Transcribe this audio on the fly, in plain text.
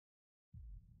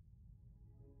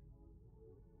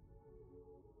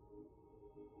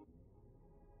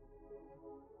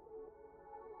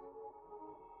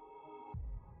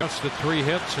lost to 3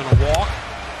 hits and a walk.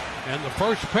 And the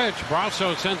first pitch,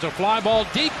 Brosseau sends a fly ball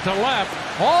deep to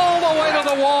left, all the way to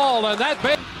the wall, and that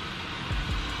big.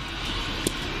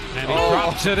 And he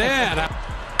drops it in.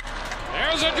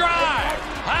 There's a drive,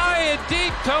 high and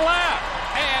deep to left,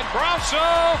 and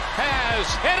Brosseau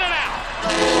has hit it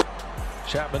out.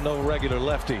 Chapman, no regular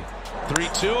lefty.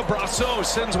 3-2. Brosseau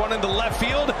sends one into left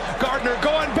field. Gardner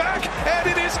going back, and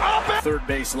it is up at third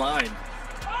base line.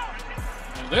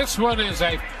 And this one is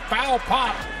a foul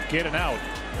pop. Getting out.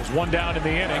 There's one down in the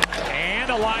inning, and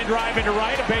a line drive into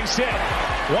right, a base hit.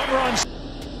 1 run.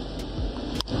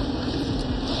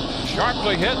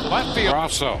 Sharply hit left field.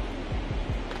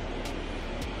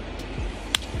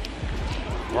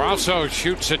 Brosseau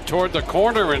shoots it toward the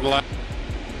corner and left.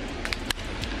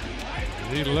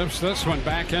 He lifts this one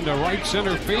back into right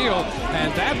center field,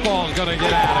 and that ball's going to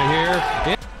get out of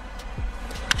here.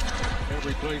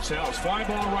 Every place else. Fly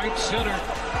ball right center.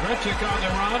 Grichuk on the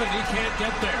run, and he can't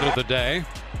get there. Of the day.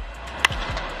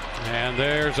 And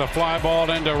there's a fly ball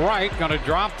into right, going to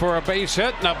drop for a base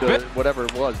hit and a bit. Whatever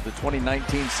it was, the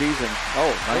 2019 season.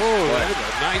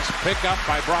 Nice pickup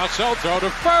by Brosseau. Throw to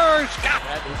first.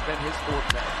 That has been his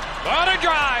forte. On a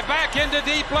drive back into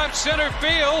deep left center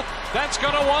field. That's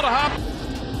going to want to hop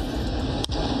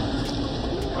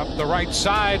up the right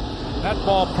side. That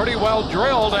ball pretty well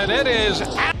drilled, and it is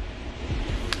out.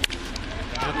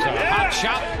 That's a hot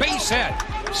shot base hit.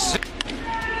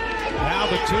 Now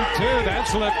the 2-2,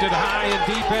 that's lifted high and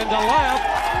deep into left,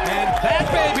 and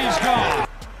that baby's gone.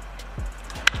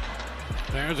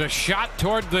 There's a shot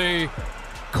toward the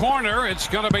corner. It's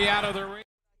going to be out of the ring.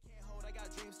 I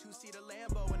got dreams to see the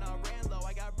Lambo, and I ran low.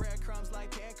 I got breadcrumbs like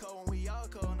Panko, and we all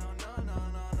go, no.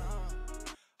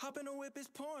 Hop in the whip is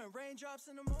pouring, raindrops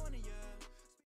in the morning.